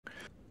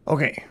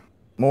Okay,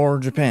 more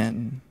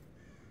Japan.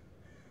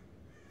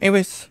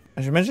 Anyways,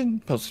 as you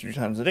mentioned, post 3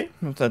 times a day.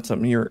 If that's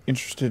something you're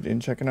interested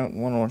in checking out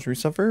and want to watch me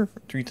suffer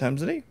 3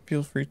 times a day,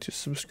 feel free to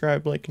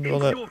subscribe, like, and do all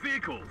that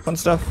fun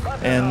stuff.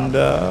 And,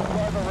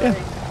 yeah.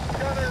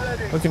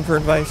 Looking for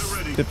advice,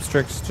 tips,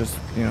 tricks, just,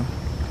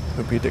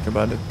 hope you think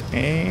about it.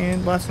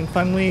 And last and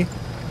finally,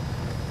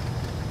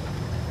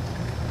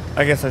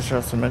 I guess I should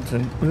also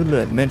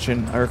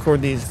mention I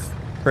record these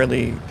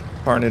fairly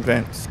far in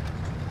advance.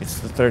 It's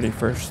the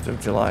 31st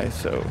of July,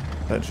 so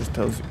that just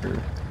tells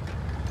you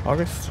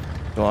August,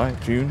 July,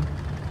 June,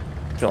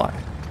 July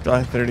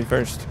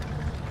 31st.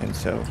 And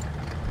so,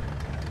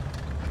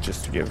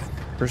 just to give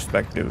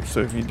perspective,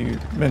 so if you do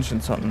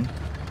mention something,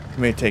 it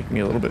may take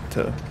me a little bit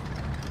to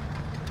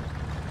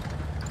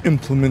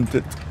implement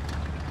it.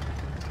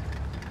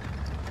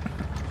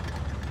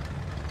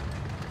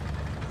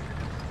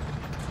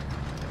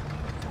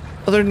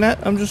 Other than that,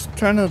 I'm just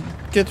trying to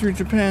get through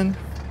Japan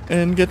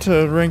and get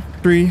to rank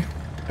 3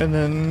 and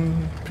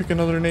then pick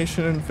another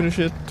nation and finish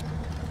it.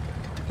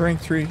 Rank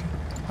 3.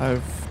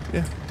 I've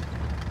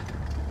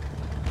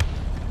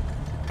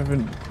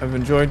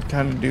enjoyed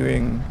kind of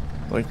doing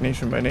like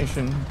nation by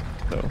nation,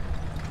 so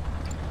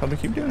probably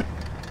keep doing it.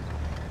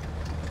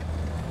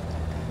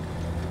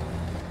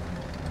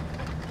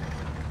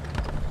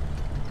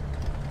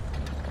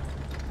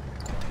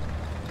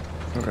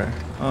 Okay.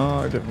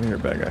 I definitely hear a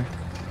bad guy.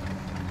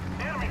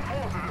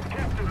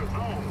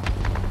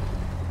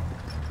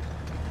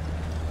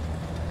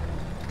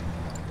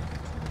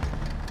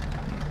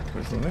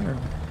 There's one there.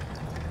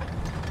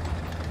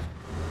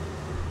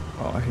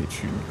 Oh, I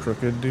hate you,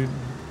 crooked dude.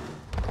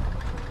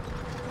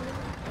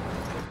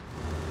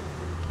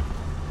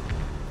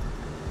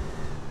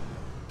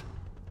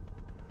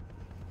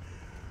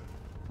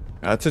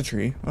 That's a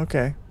tree.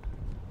 Okay.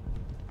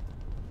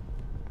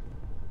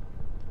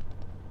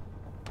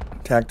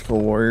 Tactical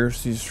warrior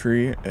sees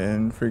tree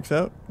and freaks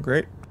out.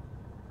 Great.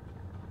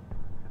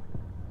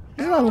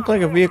 Doesn't that look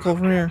like a vehicle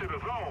from here?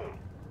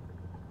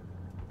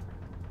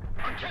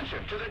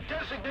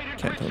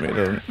 Can't tell me it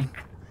doesn't.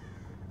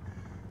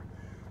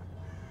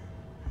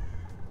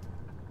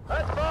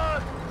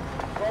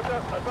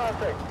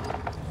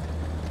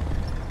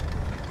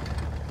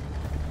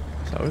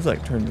 So I always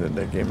like turns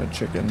into a game of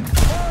chicken.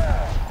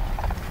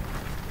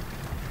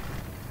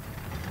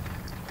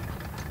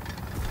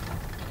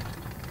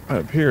 It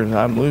appears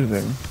I'm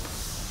losing.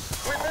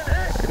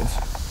 There he is.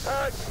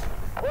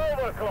 12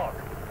 o'clock.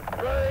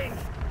 Range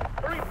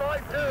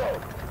 350.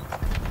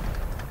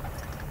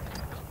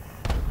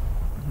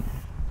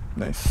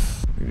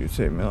 Nice. You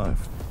saved my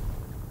life.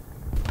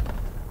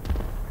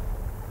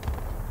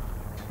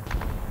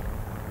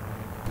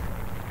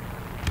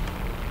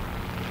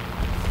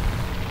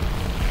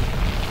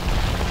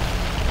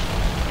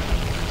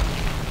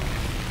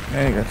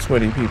 And you got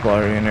sweaty people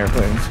already in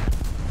airplanes.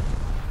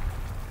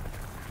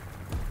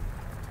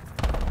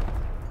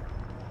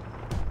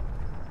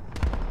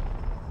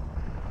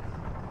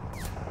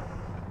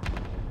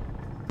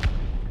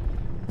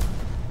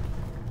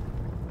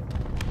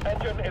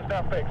 Engine is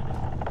now fixed.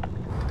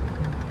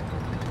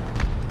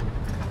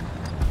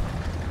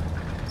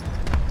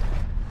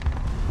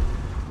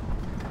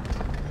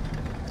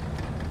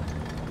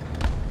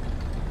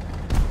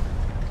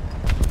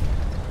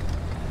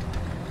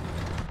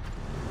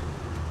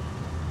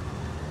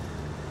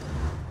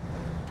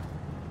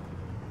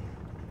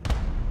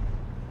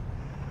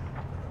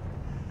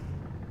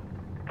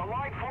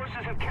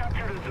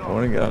 I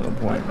want to get on the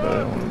point, but I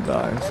don't want to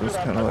die, so it's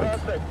kind of like...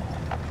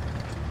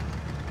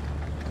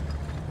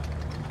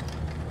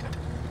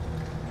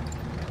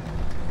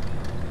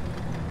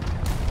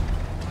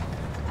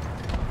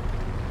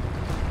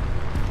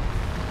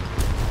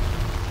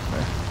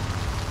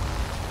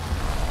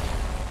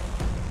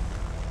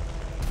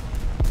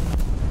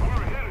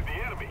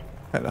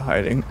 Kind of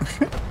hiding.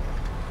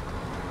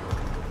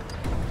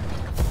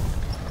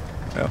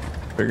 Yeah,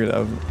 figured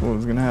out what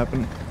was gonna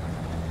happen.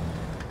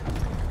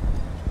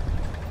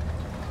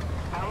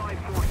 Allied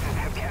forces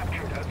have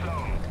captured a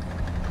zone.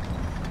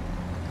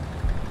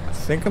 I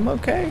think I'm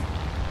okay.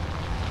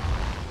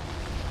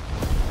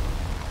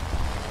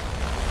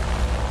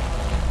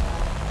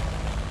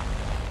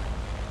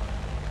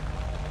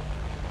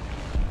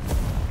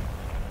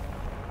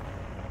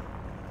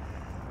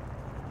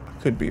 I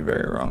could be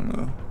very wrong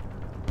though.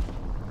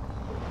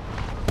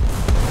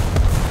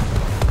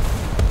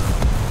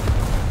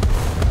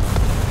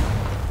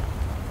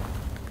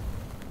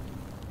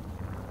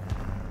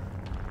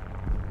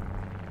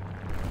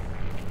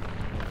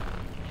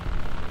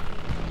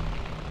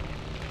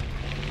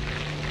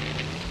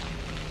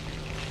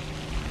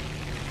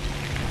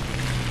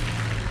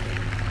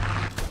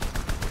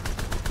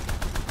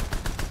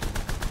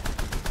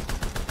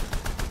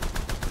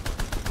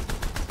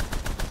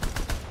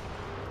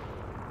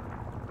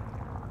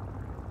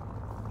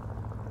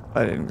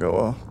 I didn't go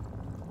well.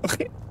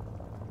 Okay.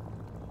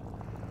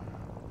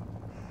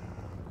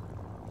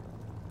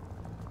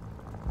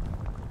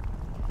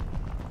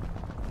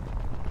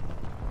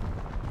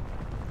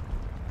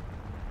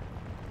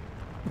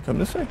 Come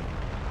this way.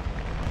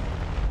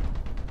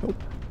 Nope.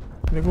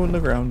 Gonna go in the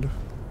ground.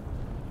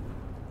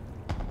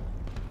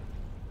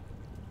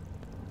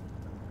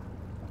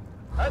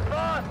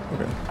 Advance!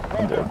 Okay,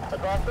 I'm down.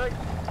 Advancing.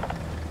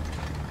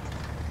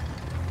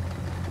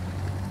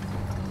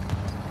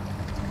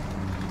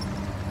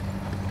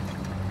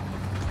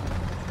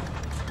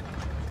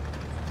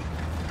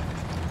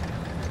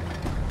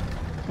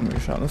 I'm gonna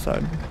shot on the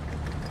side.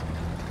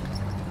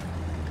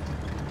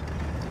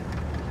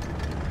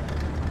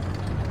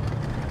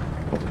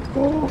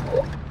 Oh.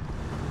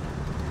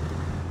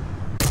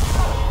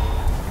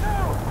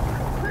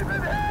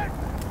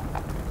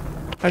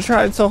 I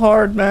tried so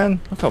hard, man.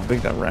 Look how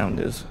big that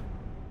round is.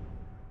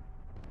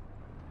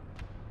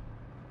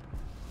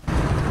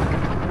 Just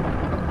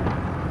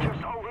a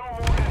little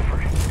more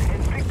effort,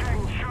 and victory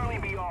will surely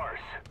be ours.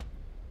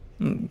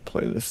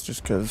 Play this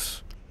just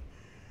because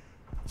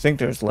I think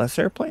there's less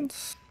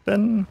airplanes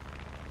than,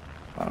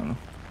 I don't know.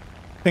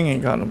 Thing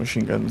ain't got no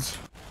machine guns.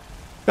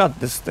 Got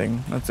this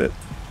thing. That's it.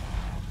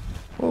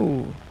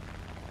 Whoa.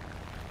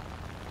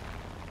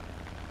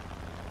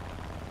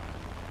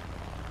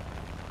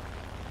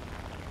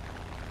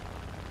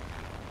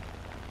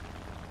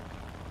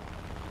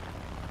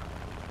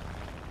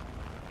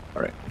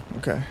 Alright,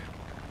 okay.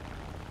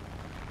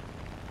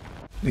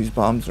 These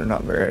bombs are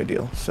not very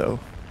ideal, so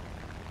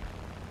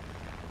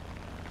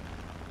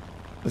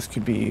this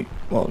could be,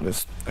 well,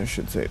 this, I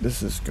should say,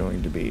 this is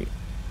going to be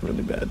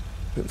really bad,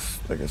 because,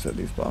 like I said,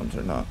 these bombs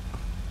are not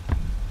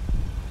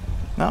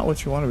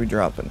what you want to be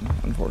dropping,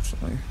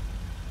 unfortunately.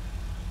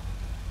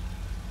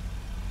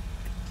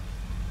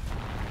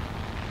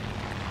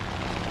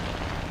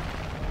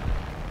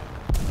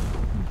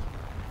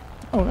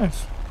 Oh,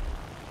 nice.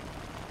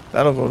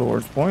 That'll go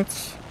towards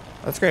points.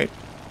 That's great.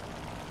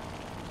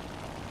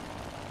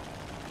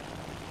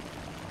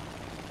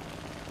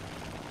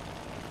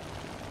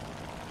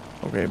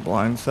 Okay,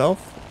 blind self.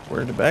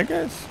 Where are the bad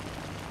guys?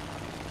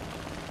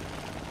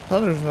 I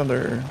thought there's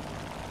another.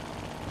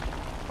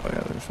 Oh yeah,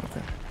 there's,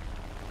 okay.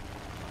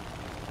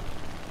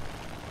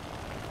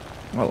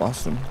 I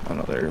lost him. Oh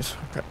no, there he is.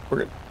 Okay, we're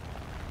good.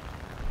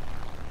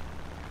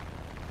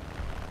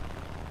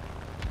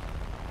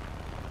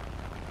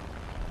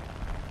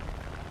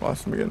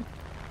 Lost him again.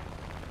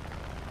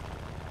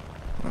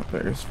 Oh,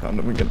 there he is. Found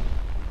him again.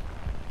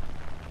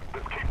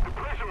 Let's keep the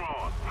pressure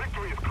on.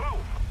 Victory is close.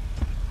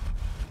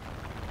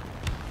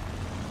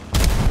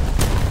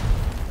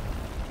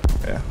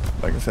 Yeah,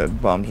 like I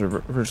said, bombs are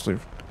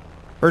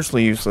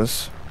virtually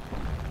useless.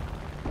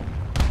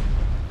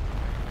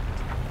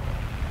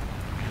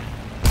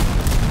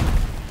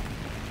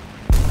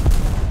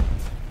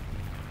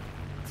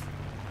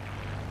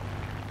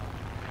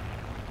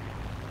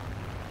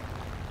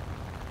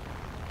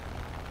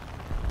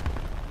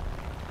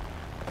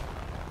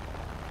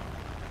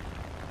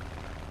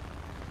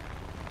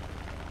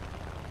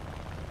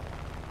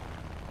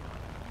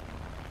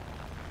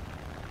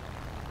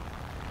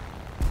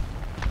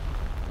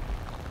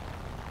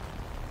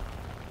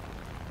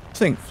 This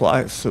thing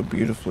flies so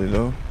beautifully,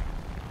 though.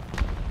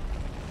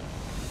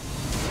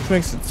 Which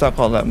makes it suck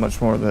all that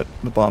much more that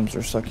the bombs are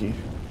sucky.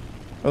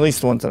 Or at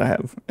least the ones that I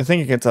have. I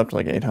think it gets up to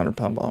like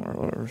 800-pound bomb or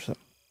whatever, so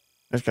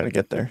I just gotta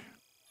get there.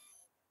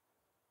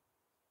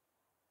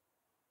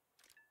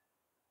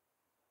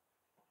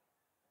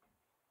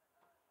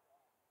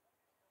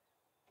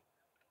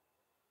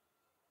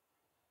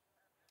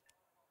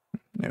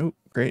 Nope,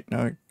 great.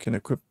 Now I can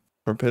equip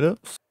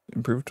torpedoes,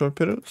 improve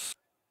torpedoes.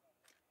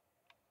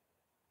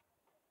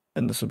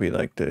 And this will be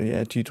like the,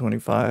 yeah,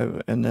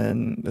 T-25, and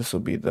then this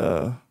will be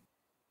the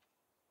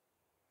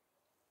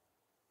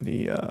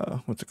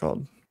what's it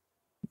called?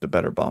 The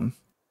better bomb.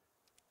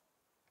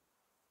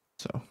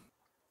 So,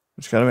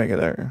 just gotta make it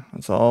there.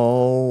 That's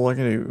all I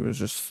can do, is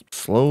just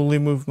slowly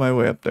move my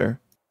way up there.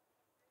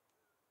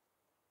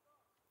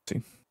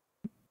 See?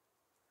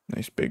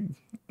 Nice big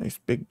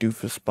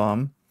doofus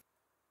bomb.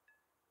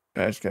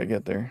 I just gotta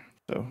get there,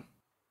 so.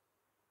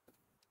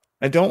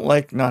 I don't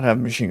like not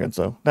having machine guns,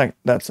 though.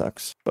 That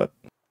sucks, but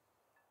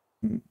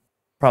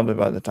probably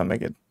by the time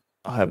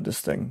I'll have this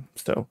thing,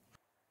 so.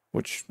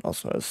 Which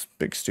also has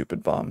big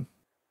stupid bomb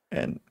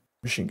and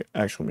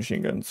actual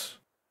machine guns.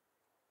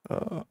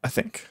 I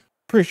think.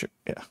 Pretty sure,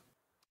 yeah.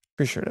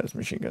 Pretty sure it has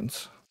machine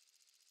guns.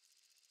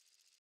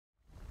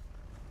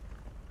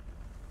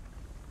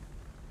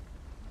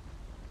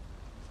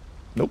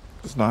 Nope,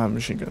 does not have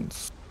machine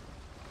guns.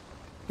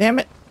 Damn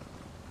it!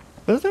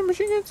 Does it have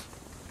machine guns?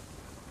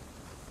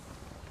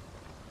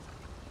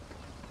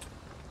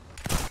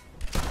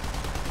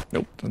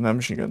 Nope, doesn't have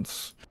machine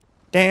guns.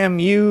 Damn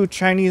you,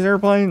 Chinese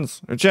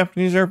airplanes! Or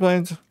Japanese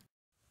airplanes!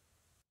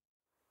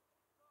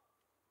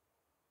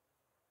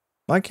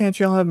 Why can't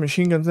y'all have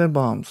machine guns and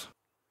bombs?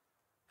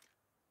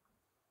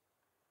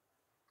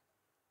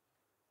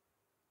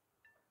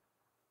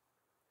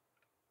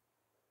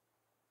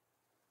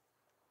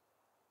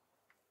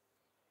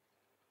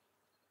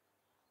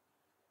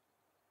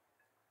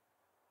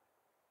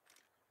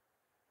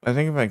 I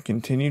think if I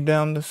continue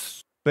down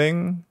this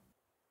thing,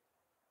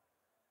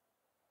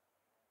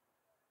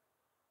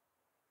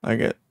 I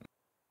get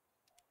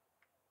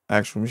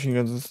actual machine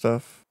guns and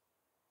stuff.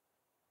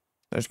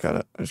 I just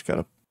gotta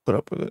put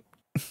up with it.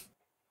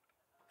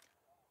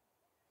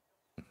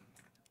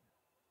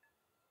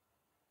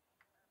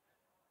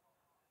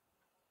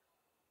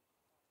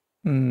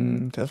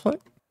 Test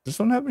flight? This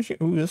one have machine?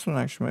 Ooh, this one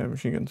actually might have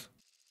machine guns.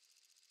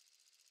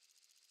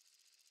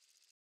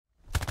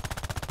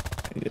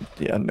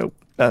 Yeah, nope.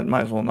 That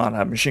might as well not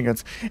have machine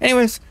guns.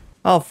 Anyways,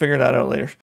 I'll figure that out later.